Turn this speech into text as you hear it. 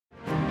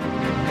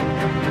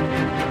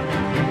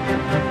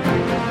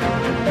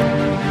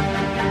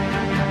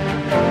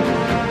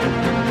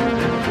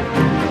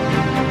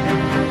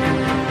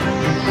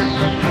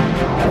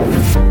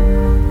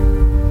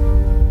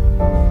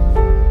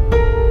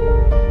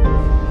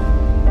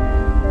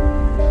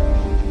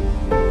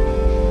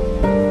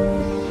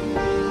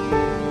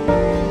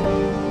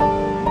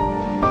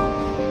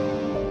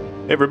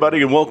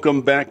Everybody, and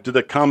welcome back to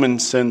the Common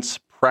Sense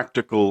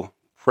Practical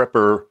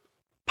Prepper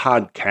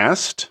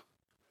podcast.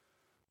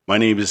 My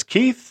name is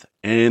Keith,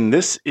 and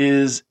this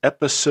is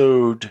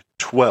episode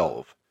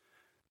 12.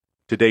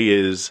 Today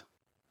is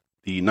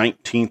the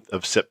 19th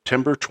of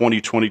September,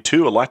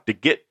 2022. A lot to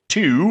get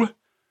to,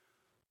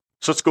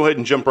 so let's go ahead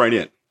and jump right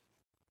in.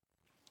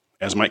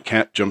 As my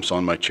cat jumps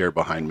on my chair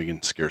behind me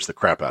and scares the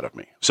crap out of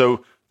me.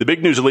 So the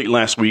big news late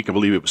last week, I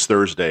believe it was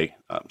Thursday,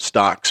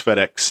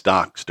 FedEx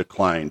stocks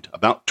declined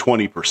about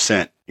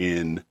 20%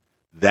 in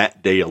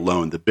that day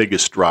alone, the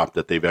biggest drop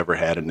that they've ever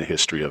had in the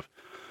history of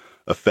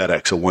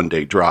FedEx, a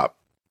one-day drop.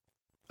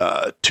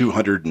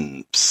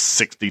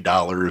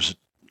 $260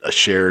 a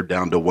share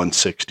down to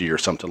 $160 or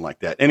something like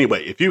that.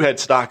 Anyway, if you had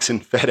stocks in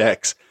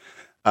FedEx,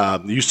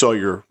 you saw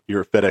your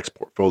FedEx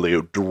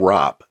portfolio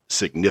drop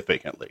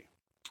significantly.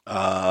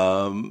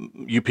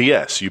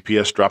 UPS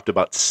dropped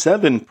about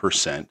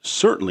 7%,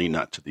 certainly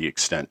not to the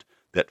extent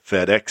that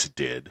FedEx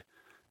did.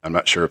 I'm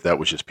not sure if that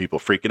was just people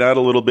freaking out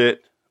a little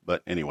bit,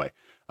 but anyway,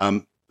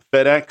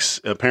 FedEx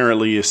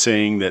apparently is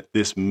saying that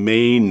this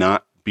may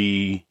not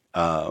be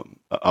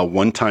a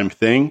one-time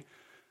thing.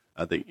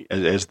 As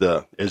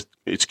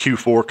its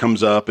Q4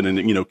 comes up, and then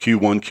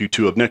Q1,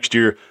 Q2 of next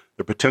year,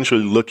 they're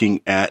potentially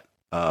looking at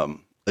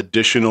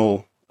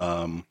additional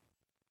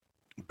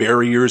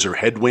barriers or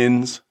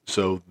headwinds.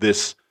 So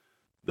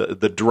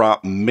the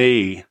drop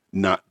may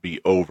not be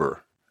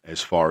over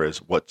as far as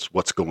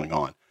what's going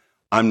on.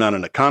 I'm not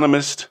an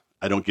economist.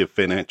 I don't give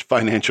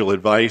financial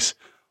advice,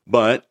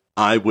 but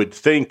I would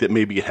think that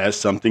maybe it has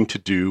something to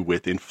do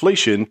with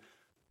inflation,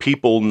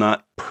 people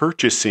not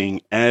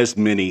purchasing as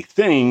many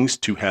things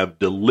to have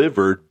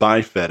delivered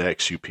by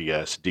FedEx,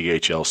 UPS,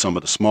 DHL, some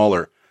of the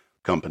smaller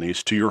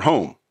companies to your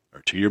home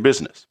or to your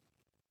business.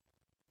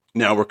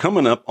 Now we're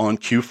coming up on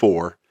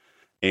Q4.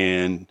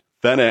 And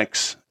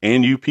FedEx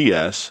and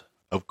UPS,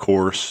 of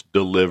course,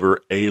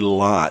 deliver a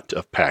lot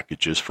of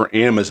packages for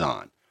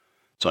Amazon.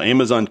 So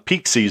Amazon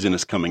peak season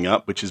is coming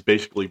up, which is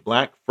basically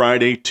Black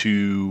Friday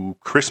to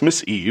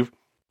Christmas Eve.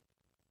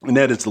 And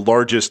that is the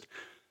largest,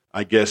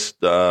 I guess,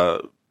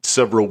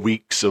 several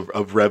weeks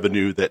of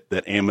revenue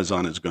that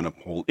Amazon is going to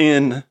pull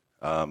in.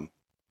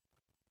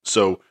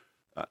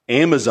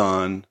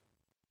 Amazon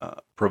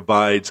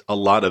provides a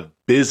lot of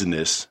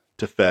business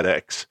to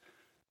FedEx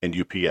and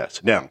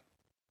UPS. Now,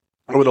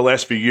 over the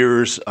last few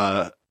years,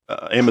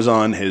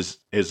 Amazon has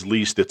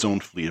leased its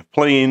own fleet of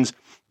planes.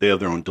 They have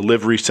their own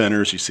delivery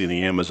centers. You see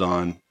the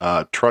Amazon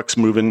trucks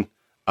moving,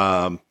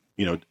 through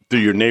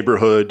your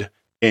neighborhood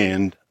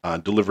and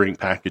delivering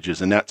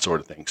packages and that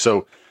sort of thing.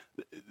 So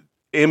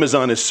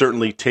Amazon is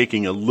certainly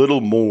taking a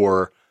little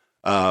more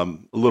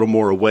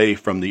away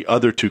from the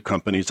other two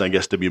companies, I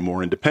guess, to be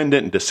more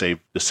independent and to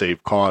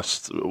save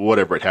costs,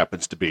 whatever it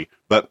happens to be.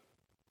 But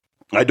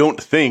I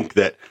don't think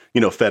that,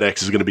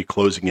 FedEx is going to be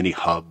closing any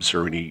hubs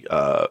or any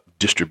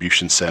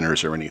distribution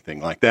centers or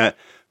anything like that.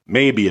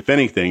 Maybe, if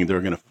anything,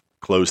 they're going to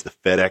close the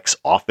FedEx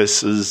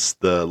offices,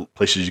 the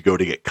places you go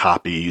to get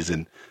copies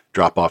and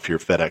drop off your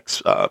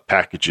FedEx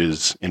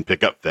packages and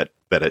pick up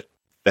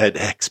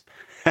FedEx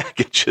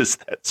packages,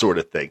 that sort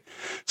of thing.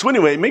 So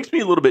anyway, it makes me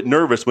a little bit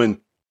nervous when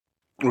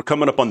we're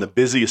coming up on the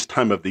busiest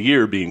time of the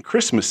year, being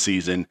Christmas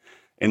season,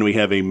 and we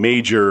have a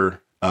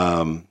major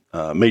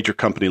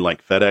company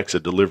like FedEx, a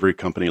delivery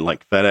company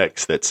like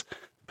FedEx, that's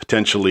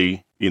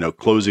potentially,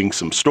 closing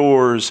some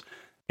stores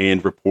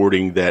and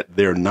reporting that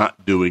they're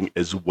not doing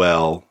as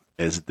well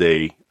as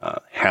they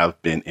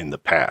have been in the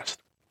past.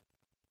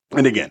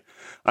 And again,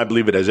 I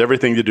believe it has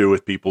everything to do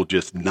with people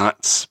just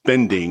not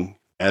spending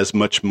as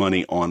much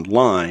money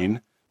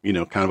online,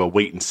 kind of a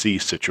wait and see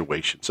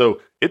situation. So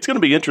it's going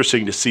to be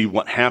interesting to see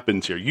what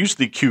happens here.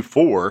 Usually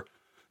Q4,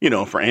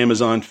 for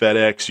Amazon,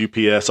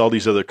 FedEx, UPS, all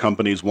these other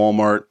companies,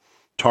 Walmart,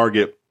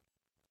 Target,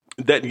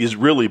 that is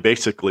really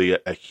basically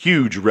a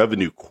huge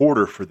revenue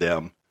quarter for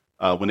them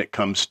when it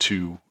comes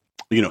to,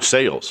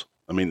 sales.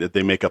 I mean, that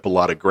they make up a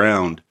lot of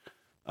ground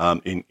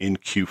in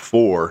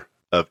Q4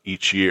 of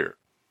each year.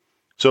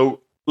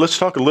 So let's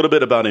talk a little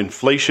bit about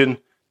inflation.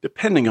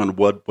 Depending on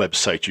what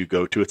website you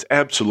go to, it's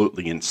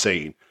absolutely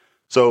insane.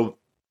 So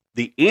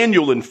the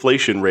annual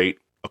inflation rate,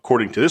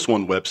 according to this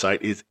one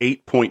website, is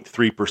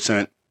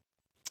 8.3%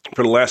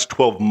 for the last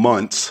 12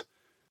 months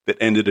that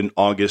ended in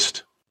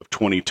August of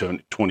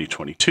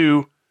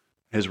 2022,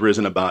 has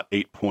risen about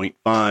 8.5,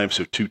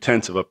 so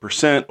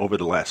 0.2% over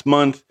the last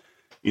month.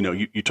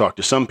 You talk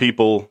to some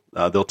people,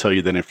 they'll tell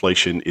you that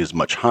inflation is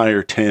much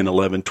higher, 10,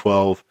 11,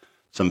 12,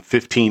 some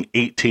 15,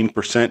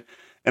 18%.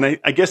 And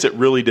I guess it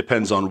really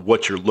depends on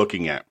what you're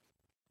looking at.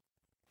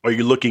 Are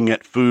you looking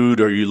at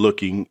food? Are you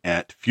looking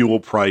at fuel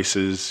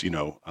prices,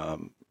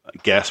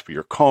 gas for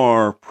your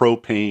car,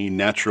 propane,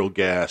 natural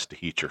gas to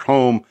heat your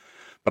home?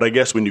 But I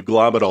guess when you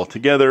glob it all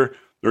together,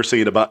 they're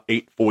saying about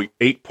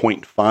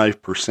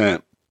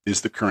 8.5% is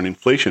the current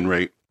inflation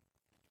rate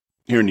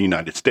here in the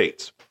United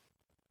States.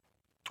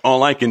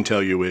 All I can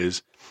tell you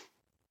is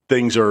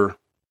things are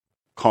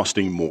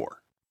costing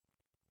more.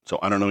 So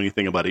I don't know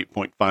anything about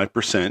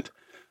 8.5%.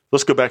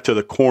 Let's go back to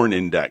the corn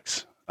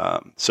index.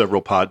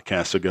 Several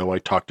podcasts ago, I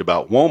talked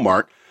about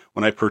Walmart.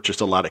 When I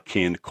purchased a lot of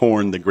canned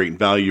corn, the Great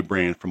Value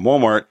brand from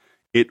Walmart,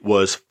 it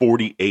was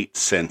 48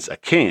 cents a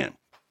can.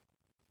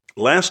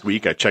 Last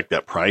week, I checked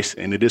that price,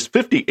 and it is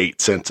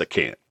 58 cents a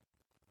can,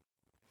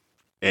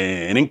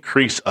 an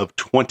increase of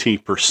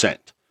 20%.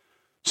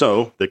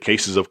 So the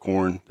cases of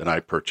corn that I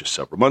purchased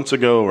several months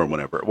ago or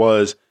whenever it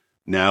was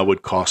now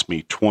would cost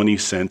me 20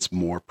 cents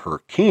more per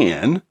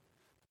can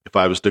if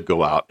I was to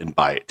go out and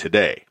buy it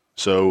today.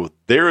 So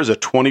there is a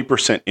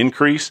 20%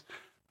 increase.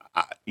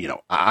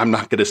 I'm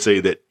not going to say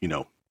that,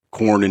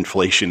 corn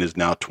inflation is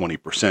now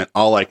 20%.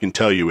 All I can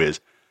tell you is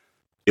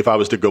if I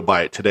was to go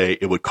buy it today,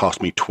 it would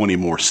cost me 20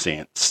 more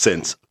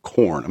cents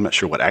corn. I'm not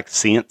sure what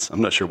cents.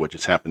 I'm not sure what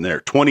just happened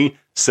there. 20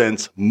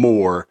 cents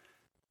more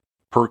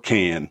per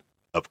can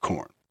of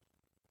corn.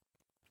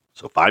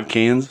 So 5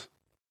 cans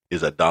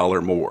is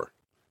 $1 more.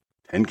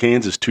 10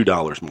 cans is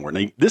 $2 more.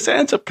 Now, this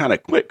adds up kind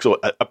of quick. So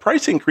a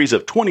price increase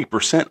of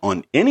 20%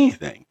 on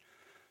anything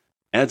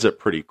adds up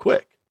pretty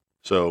quick.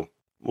 So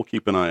we'll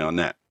keep an eye on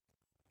that.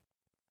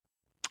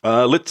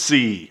 Let's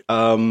see.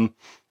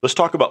 Let's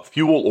talk about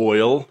fuel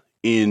oil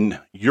in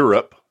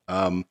Europe.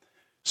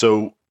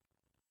 So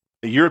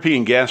the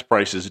European gas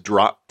prices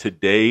dropped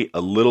today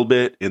a little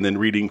bit, and then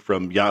reading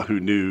from Yahoo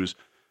News,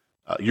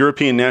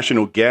 European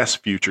national gas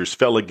futures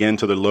fell again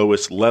to their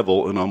lowest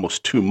level in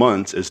almost 2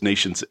 months as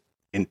nations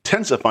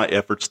intensify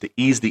efforts to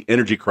ease the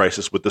energy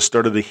crisis with the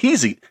start of the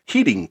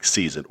heating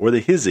season, or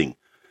the hizzing.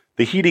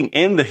 The heating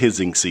and the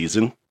hizzing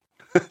season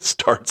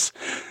starts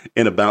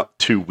in about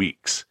 2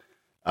 weeks.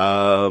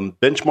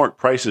 Benchmark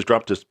prices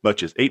dropped as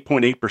much as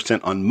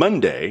 8.8% on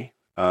Monday,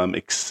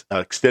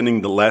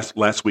 extending the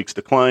last week's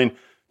decline.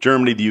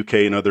 Germany, the UK,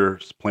 and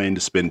others plan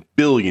to spend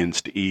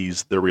billions to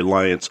ease their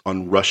reliance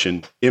on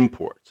Russian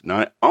imports. Now,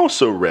 I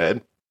also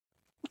read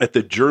that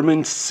the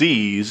Germans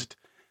seized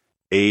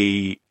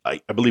I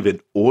believe,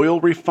 an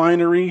oil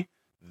refinery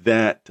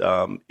that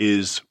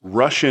is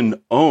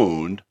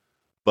Russian-owned,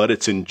 but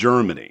it's in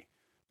Germany.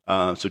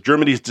 So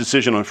Germany's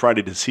decision on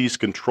Friday to seize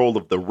control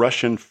of the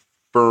Russian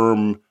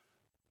firm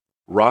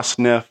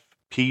Rosneft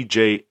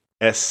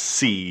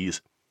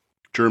PJSC's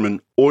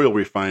German oil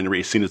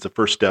refinery is seen as the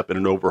first step in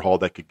an overhaul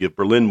that could give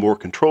Berlin more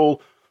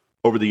control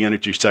over the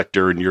energy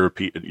sector in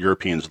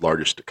Europe's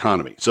largest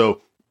economy.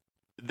 So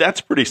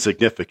that's pretty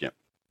significant.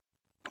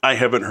 I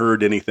haven't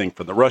heard anything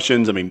from the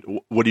Russians. I mean,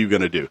 what are you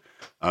going to do?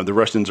 The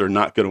Russians are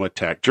not going to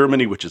attack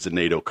Germany, which is a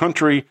NATO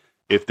country.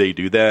 If they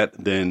do that,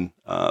 then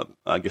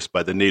I guess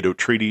by the NATO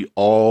treaty,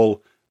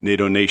 all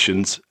NATO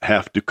nations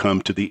have to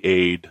come to the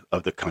aid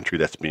of the country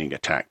that's being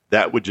attacked.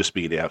 That would just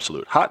be an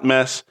absolute hot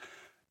mess.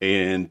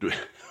 And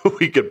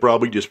we could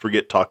probably just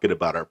forget talking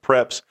about our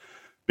preps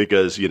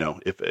because,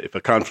 if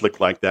a conflict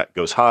like that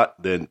goes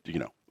hot, then,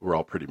 we're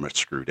all pretty much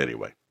screwed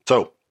anyway.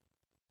 So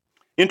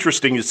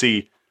interesting to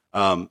see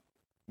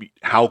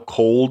how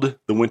cold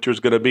the winter is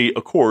going to be.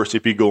 Of course,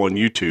 if you go on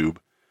YouTube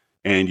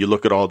and you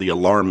look at all the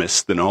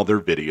alarmists and all their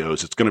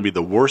videos, it's going to be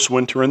the worst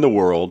winter in the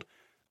world.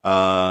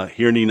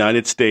 Here in the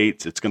United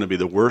States, it's going to be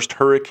the worst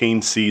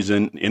hurricane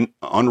season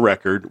on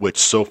record, which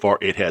so far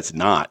it has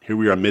not. Here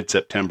we are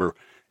mid-September,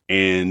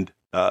 and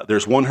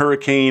there's one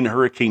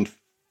Hurricane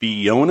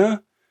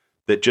Fiona,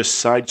 that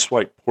just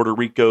sideswiped Puerto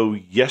Rico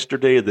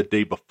yesterday or the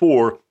day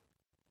before,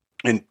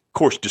 and of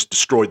course just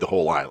destroyed the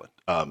whole island.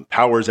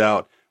 Power's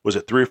out. Was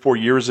it 3 or 4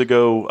 years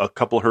ago? A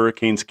couple of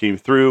hurricanes came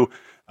through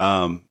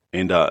and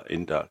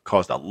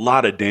caused a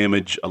lot of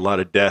damage, a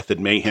lot of death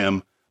and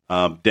mayhem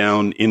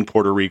down in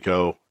Puerto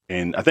Rico.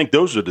 And I think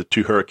those are the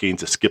 2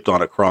 hurricanes that skipped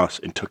on across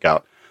and took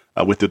out,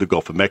 went through the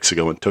Gulf of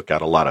Mexico and took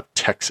out a lot of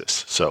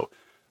Texas. So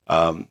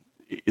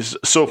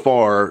so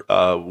far,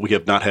 we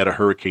have not had a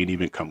hurricane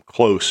even come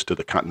close to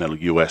the continental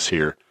U.S.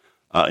 here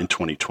in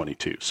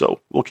 2022.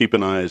 So we'll keep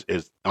an eye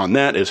on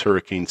that as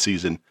hurricane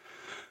season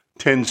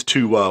tends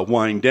to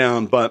wind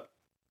down. But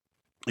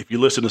if you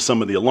listen to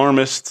some of the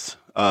alarmists,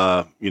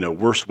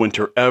 worst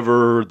winter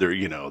ever,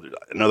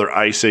 another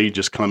ice age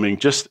is coming,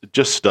 just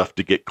stuff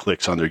to get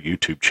clicks on their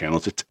YouTube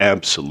channels. It's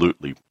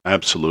absolutely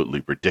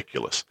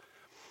ridiculous.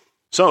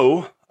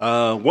 So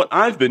what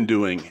I've been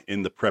doing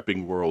in the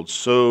prepping world.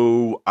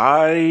 So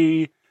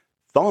I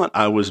thought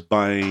I was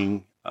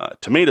buying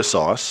tomato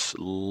sauce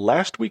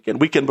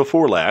weekend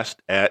before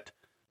last at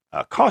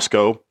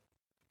Costco,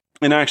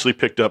 and I actually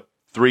picked up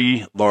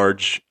 3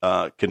 large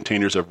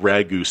containers of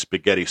Ragu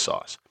spaghetti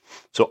sauce.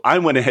 So I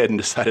went ahead and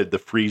decided to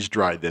freeze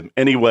dry them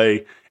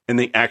anyway, and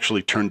they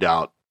actually turned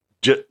out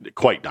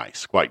quite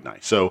nice.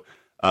 So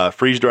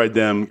freeze dried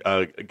them,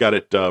 got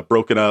it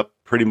broken up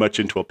pretty much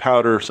into a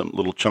powder, some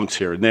little chunks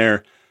here and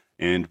there,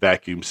 and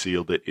vacuum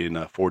sealed it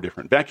in 4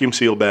 different vacuum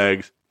seal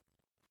bags.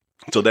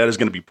 So that is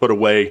going to be put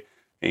away,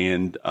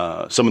 and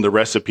some of the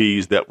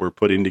recipes that we're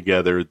putting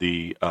together,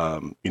 the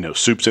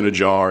soups in a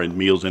jar and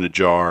meals in a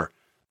jar,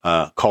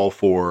 call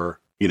for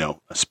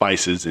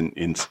spices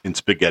in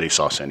spaghetti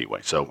sauce anyway.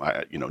 So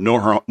no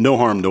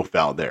harm, no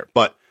foul there.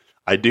 But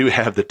I do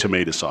have the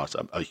tomato sauce,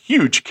 a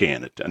huge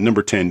can, a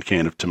number 10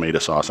 can of tomato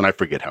sauce, and I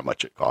forget how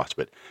much it costs,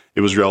 but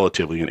it was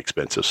relatively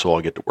inexpensive, so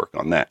I'll get to work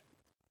on that.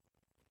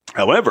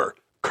 However,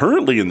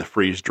 currently in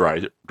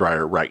the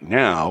dryer right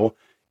now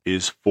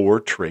is 4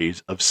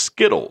 trays of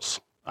Skittles.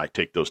 I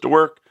take those to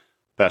work,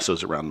 pass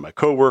those around to my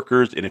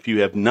coworkers, and if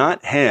you have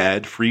not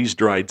had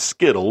freeze-dried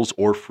Skittles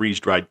or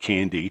freeze-dried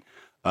candy,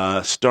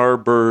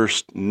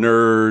 Starburst,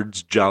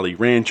 Nerds, Jolly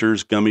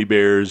Ranchers, Gummy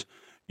Bears,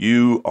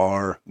 you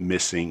are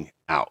missing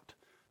out.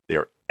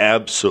 They're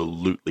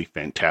absolutely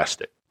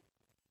fantastic.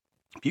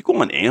 If you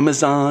go on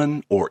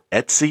Amazon or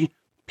Etsy,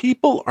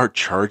 people are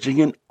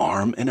charging an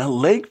arm and a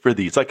leg for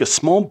these, like a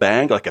small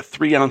bag, like a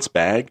 3-ounce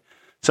bag.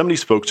 Some of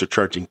these folks are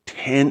charging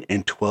 $10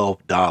 and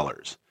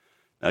 $12.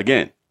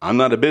 Again, I'm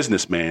not a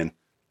businessman,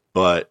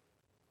 but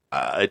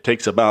it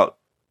takes about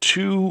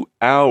 2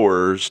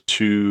 hours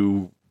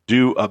to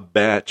do a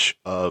batch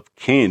of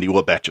candy. Well,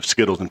 a batch of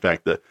Skittles. In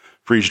fact, the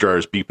freeze dryer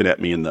is beeping at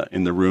me in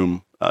the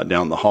room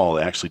down the hall.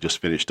 It actually just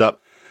finished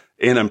up.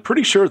 And I'm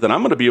pretty sure that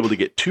I'm going to be able to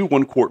get 2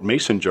 1-quart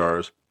mason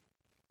jars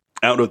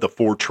out of the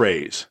 4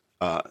 trays.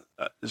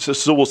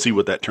 So we'll see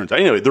what that turns out.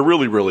 Anyway, they're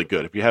really, really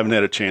good. If you haven't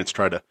had a chance,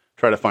 try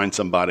to find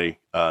somebody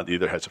that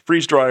either has a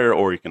freeze dryer,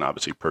 or you can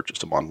obviously purchase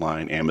them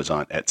online,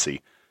 Amazon,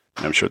 Etsy,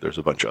 and I'm sure there's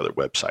a bunch of other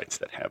websites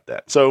that have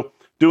that. So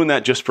doing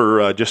that just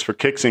for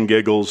kicks and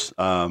giggles,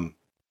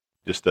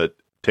 just to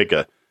take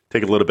a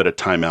little bit of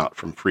time out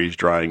from freeze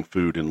drying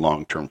food and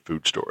long-term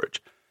food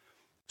storage.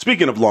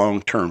 Speaking of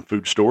long-term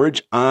food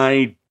storage,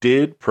 I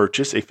did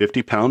purchase a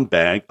 50-pound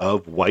bag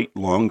of white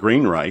long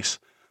grain rice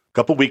a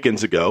couple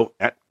weekends ago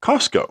at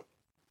Costco.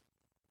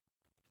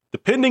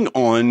 Depending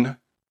on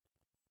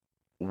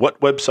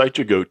what website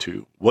you go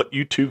to, what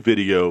YouTube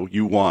video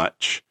you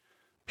watch,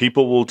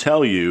 people will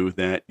tell you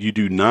that you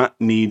do not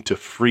need to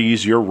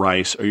freeze your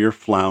rice or your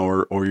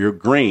flour or your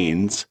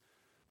grains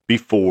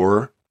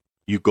before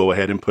you go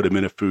ahead and put them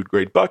in a food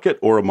grade bucket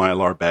or a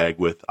Mylar bag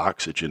with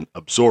oxygen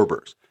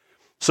absorbers.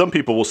 Some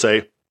people will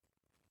say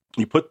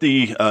you put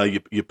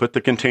the you put the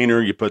container,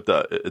 you put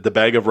the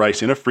bag of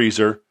rice in a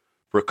freezer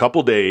for a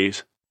couple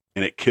days,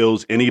 and it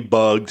kills any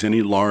bugs,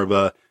 any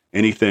larvae,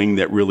 anything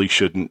that really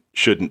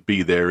shouldn't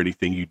be there,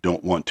 anything you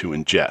don't want to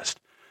ingest.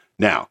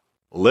 Now,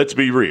 let's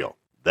be real.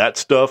 That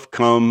stuff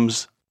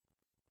comes,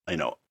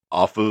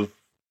 off of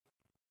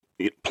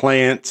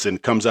plants and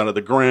comes out of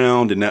the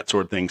ground and that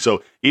sort of thing.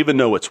 So even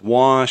though it's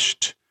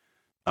washed,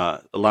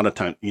 a lot of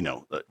time,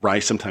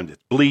 rice, sometimes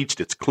it's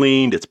bleached, it's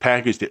cleaned, it's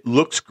packaged, it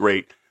looks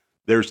great.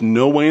 There's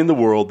no way in the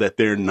world that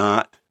they're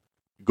not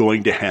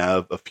going to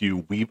have a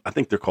few, I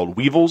think they're called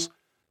weevils,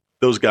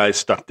 those guys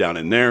stuck down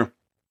in there.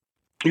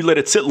 You let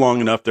it sit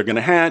long enough, they're going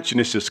to hatch, and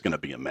it's just going to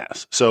be a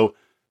mess. So,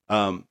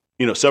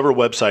 several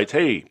websites,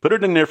 hey, put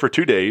it in there for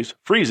 2 days,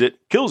 freeze it,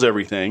 kills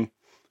everything,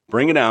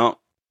 bring it out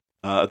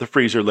the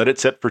freezer, let it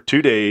sit for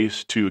 2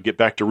 days to get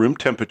back to room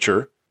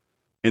temperature,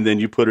 and then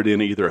you put it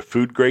in either a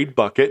food grade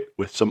bucket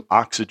with some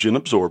oxygen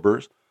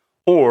absorbers,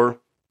 or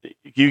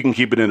you can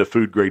keep it in a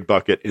food grade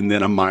bucket and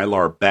then a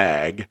Mylar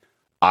bag,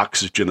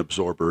 oxygen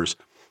absorbers,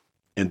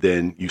 and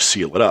then you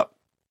seal it up.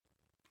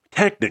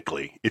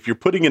 Technically, if you're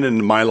putting it in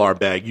a Mylar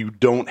bag, you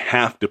don't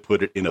have to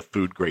put it in a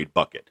food grade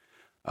bucket.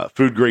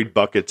 Food grade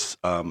buckets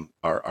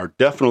are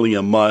definitely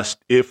a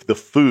must if the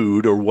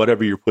food or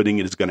whatever you're putting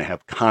in is going to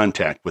have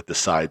contact with the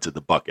sides of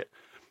the bucket.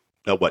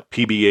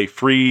 PBA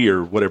free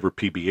or whatever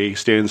PBA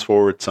stands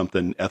for. It's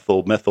something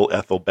methyl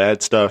ethyl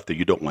bad stuff that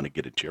you don't want to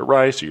get into your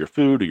rice or your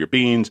food or your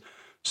beans.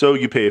 So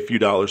you pay a few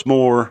dollars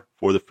more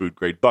for the food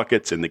grade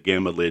buckets and the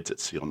Gamma lids that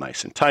seal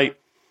nice and tight.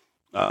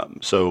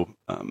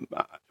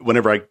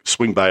 Whenever I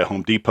swing by a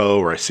Home Depot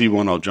or I see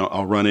one,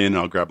 I'll run in and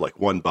I'll grab like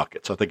 1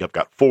 bucket. So I think I've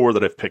got 4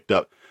 that I've picked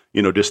up,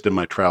 just in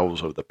my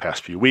travels over the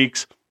past few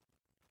weeks.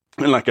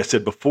 And like I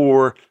said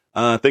before,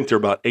 I think they're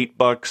about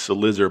 $8. The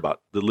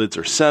lids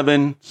are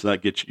 $7. So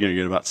that gets you,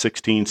 you're about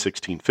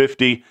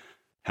 $16.50.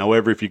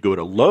 However, if you go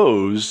to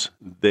Lowe's,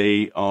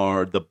 the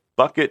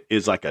bucket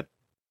is like a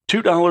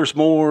 $2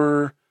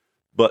 more,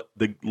 but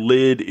the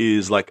lid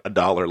is like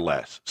 $1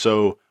 less.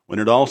 So when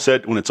it's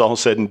all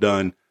said and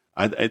done,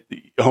 at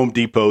Home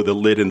Depot, the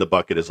lid in the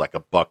bucket is like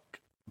 $1.50,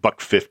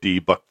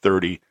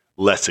 $1.30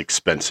 less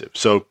expensive.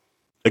 So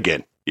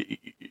again,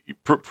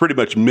 pretty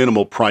much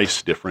minimal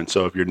price difference.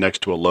 So if you're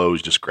next to a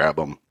Lowe's, just grab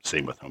them.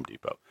 Same with Home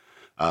Depot.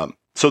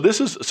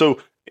 So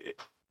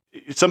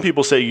some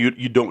people say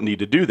you don't need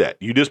to do that.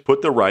 You just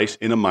put the rice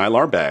in a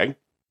Mylar bag,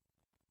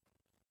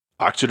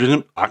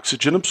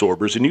 oxygen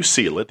absorbers, and you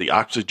seal it. The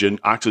oxygen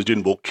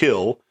will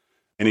kill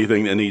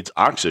anything that needs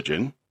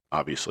oxygen,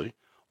 obviously.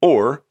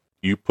 Or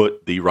you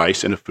put the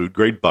rice in a food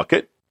grade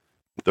bucket,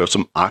 throw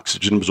some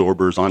oxygen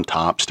absorbers on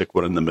top, stick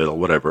one in the middle,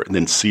 whatever, and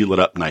then seal it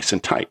up nice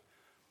and tight.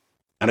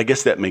 And I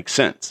guess that makes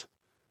sense.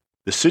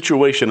 The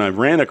situation I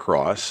ran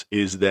across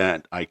is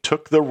that I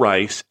took the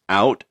rice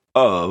out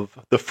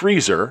of the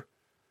freezer,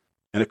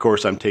 and of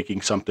course I'm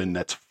taking something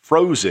that's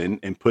frozen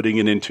and putting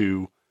it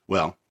into,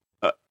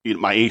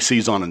 my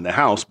AC's on in the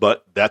house,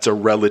 but that's a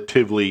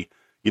relatively,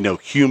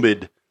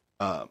 humid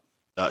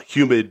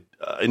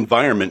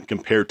environment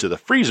compared to the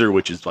freezer,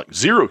 which is like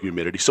zero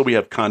humidity. So we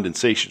have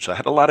condensation. So I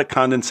had a lot of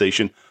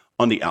condensation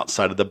on the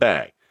outside of the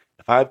bag.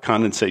 If I have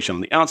condensation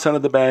on the outside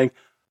of the bag,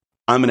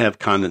 I'm going to have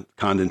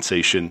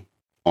condensation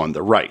on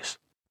the rice.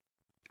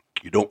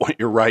 You don't want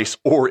your rice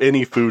or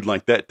any food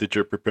like that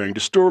you're preparing to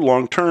store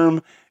long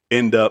term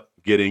end up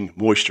getting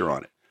moisture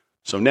on it.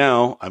 So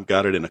now I've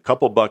got it in a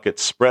couple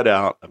buckets spread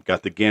out. I've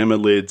got the Gamma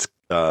lids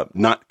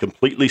not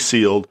completely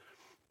sealed.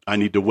 I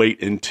need to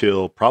wait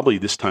until probably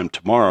this time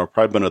tomorrow,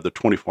 probably another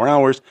 24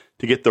 hours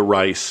to get the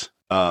rice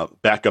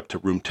back up to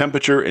room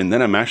temperature. And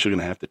then I'm actually going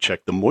to have to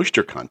check the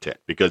moisture content,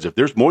 because if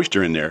there's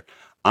moisture in there,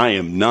 I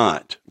am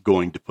not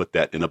going to put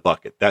that in a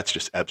bucket. That's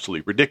just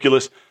absolutely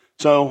ridiculous.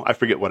 So I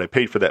forget what I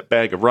paid for that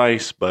bag of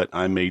rice, but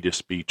I may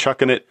just be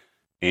chucking it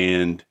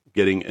and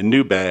getting a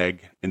new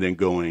bag and then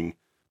going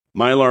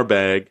Mylar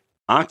bag,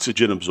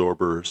 oxygen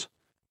absorbers,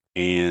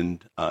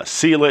 and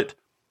seal it.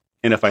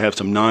 And if I have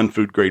some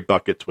non-food grade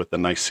buckets with a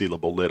nice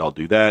sealable lid, I'll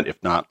do that.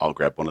 If not, I'll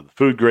grab one of the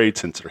food grade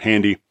since they're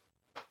handy,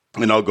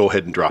 and I'll go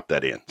ahead and drop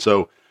that in.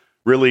 So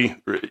really,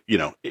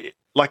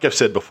 like I've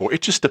said before,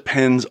 it just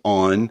depends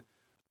on,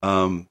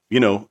 the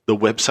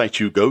website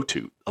you go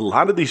to. A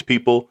lot of these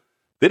people,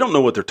 they don't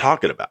know what they're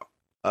talking about.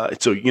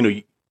 So,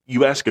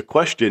 you ask a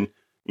question,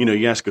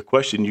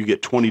 you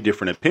get 20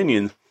 different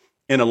opinions.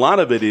 And a lot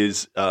of it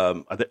is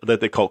that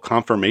they call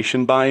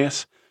confirmation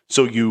bias.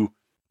 So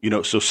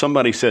so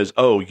somebody says,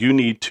 oh, you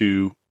need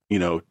to,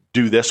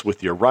 do this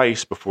with your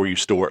rice before you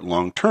store it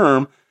long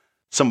term.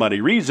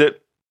 Somebody reads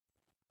it,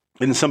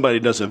 and somebody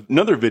does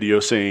another video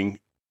saying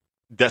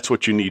that's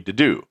what you need to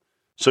do.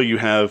 So you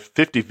have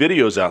 50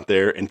 videos out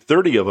there, and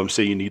 30 of them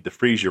say you need to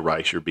freeze your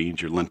rice, your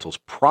beans, your lentils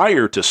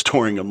prior to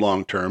storing them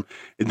long term.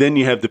 And then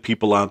you have the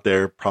people out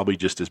there, probably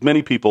just as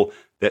many people,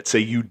 that say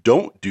you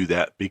don't do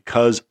that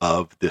because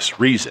of this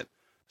reason.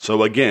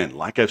 So again,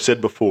 like I've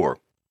said before,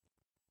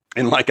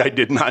 and like I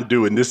did not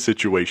do in this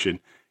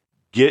situation,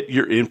 get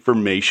your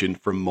information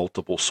from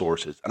multiple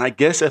sources. And I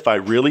guess if I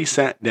really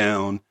sat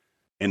down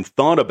and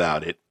thought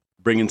about it,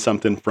 bringing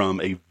something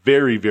from a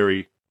very,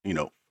 very,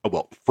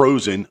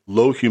 frozen,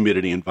 low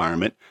humidity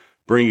environment,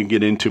 bringing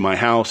it into my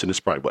house, and it's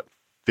probably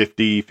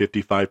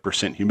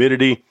 55%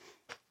 humidity.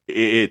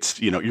 It's,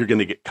 you're going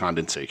to get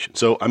condensation.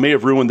 So I may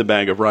have ruined the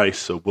bag of rice.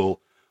 So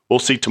we'll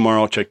see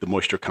tomorrow. I'll check the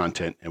moisture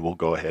content, and we'll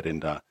go ahead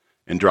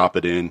and drop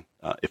it in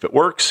if it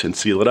works, and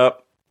seal it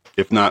up.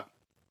 If not,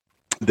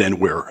 then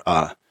we're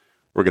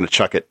going to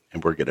chuck it,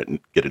 and we're going to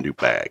get a new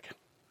bag.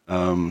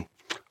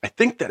 I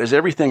think that is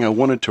everything I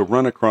wanted to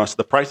run across.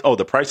 The price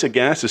of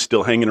gas is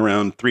still hanging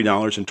around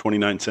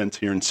 $3.29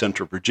 here in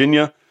Central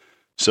Virginia.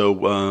 So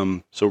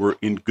we're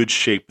in good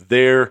shape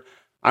there.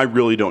 I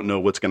really don't know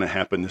what's going to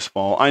happen this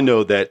fall. I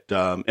know that,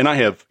 and I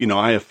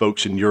have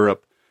folks in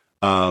Europe,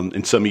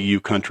 and some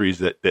EU countries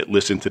that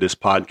listen to this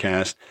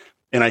podcast.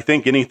 And I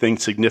think anything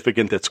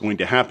significant that's going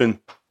to happen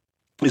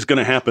is going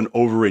to happen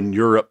over in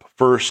Europe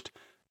first,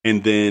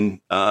 and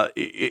then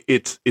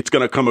it's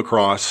going to come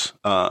across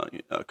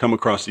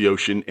the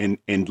ocean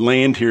and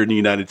land here in the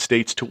United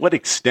States. To what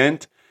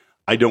extent,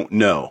 I don't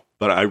know,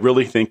 but I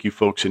really think you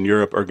folks in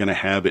Europe are going to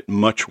have it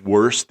much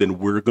worse than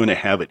we're going to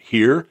have it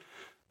here.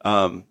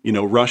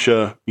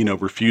 Russia,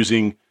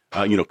 refusing,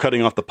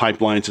 cutting off the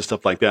pipelines and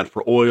stuff like that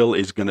for oil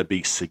is going to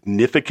be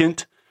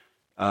significant.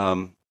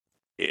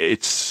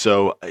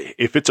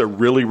 If it's a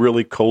really,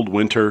 really cold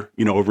winter,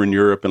 over in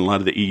Europe and a lot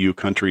of the EU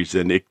countries,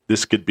 then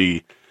this could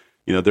be,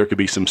 there could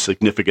be some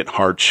significant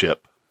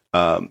hardship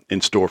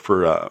in store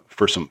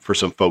for some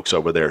folks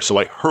over there. So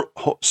I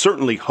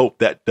certainly hope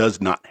that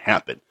does not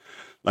happen.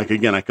 Like,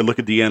 again, I can look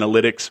at the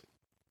analytics,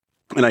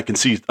 and I can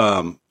see,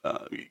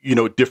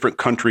 different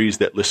countries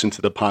that listen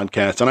to the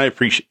podcast, and I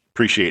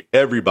appreciate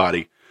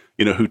everybody,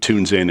 who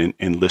tunes in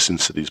and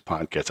listens to these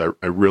podcasts.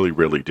 I really,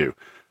 really do.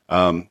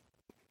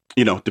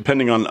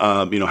 Depending on,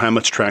 how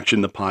much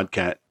traction the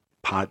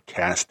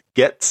podcast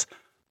gets,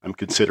 I'm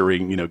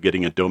considering,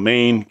 getting a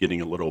domain,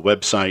 getting a little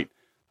website.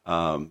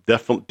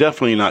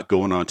 Definitely not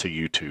going on to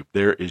YouTube.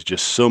 There is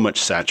just so much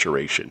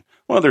saturation.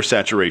 Well, there's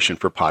saturation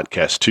for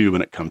podcasts too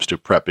when it comes to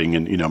prepping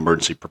and,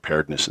 emergency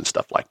preparedness and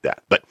stuff like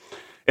that. But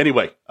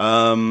anyway,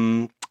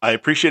 I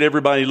appreciate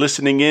everybody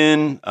listening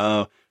in.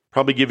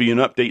 Probably give you an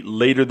update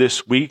later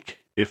this week,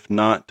 if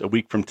not a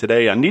week from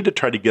today. I need to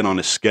try to get on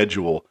a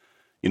schedule.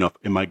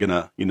 Am I going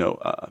to,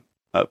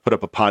 put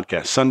up a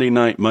podcast Sunday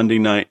night, Monday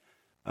night?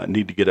 I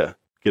need to get a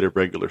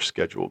regular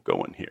schedule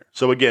going here.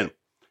 So again,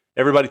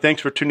 everybody,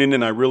 thanks for tuning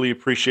in. I really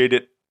appreciate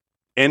it.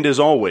 And as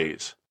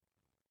always,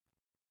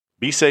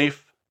 be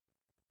safe,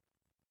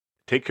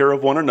 take care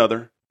of one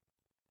another.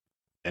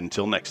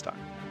 Until next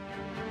time.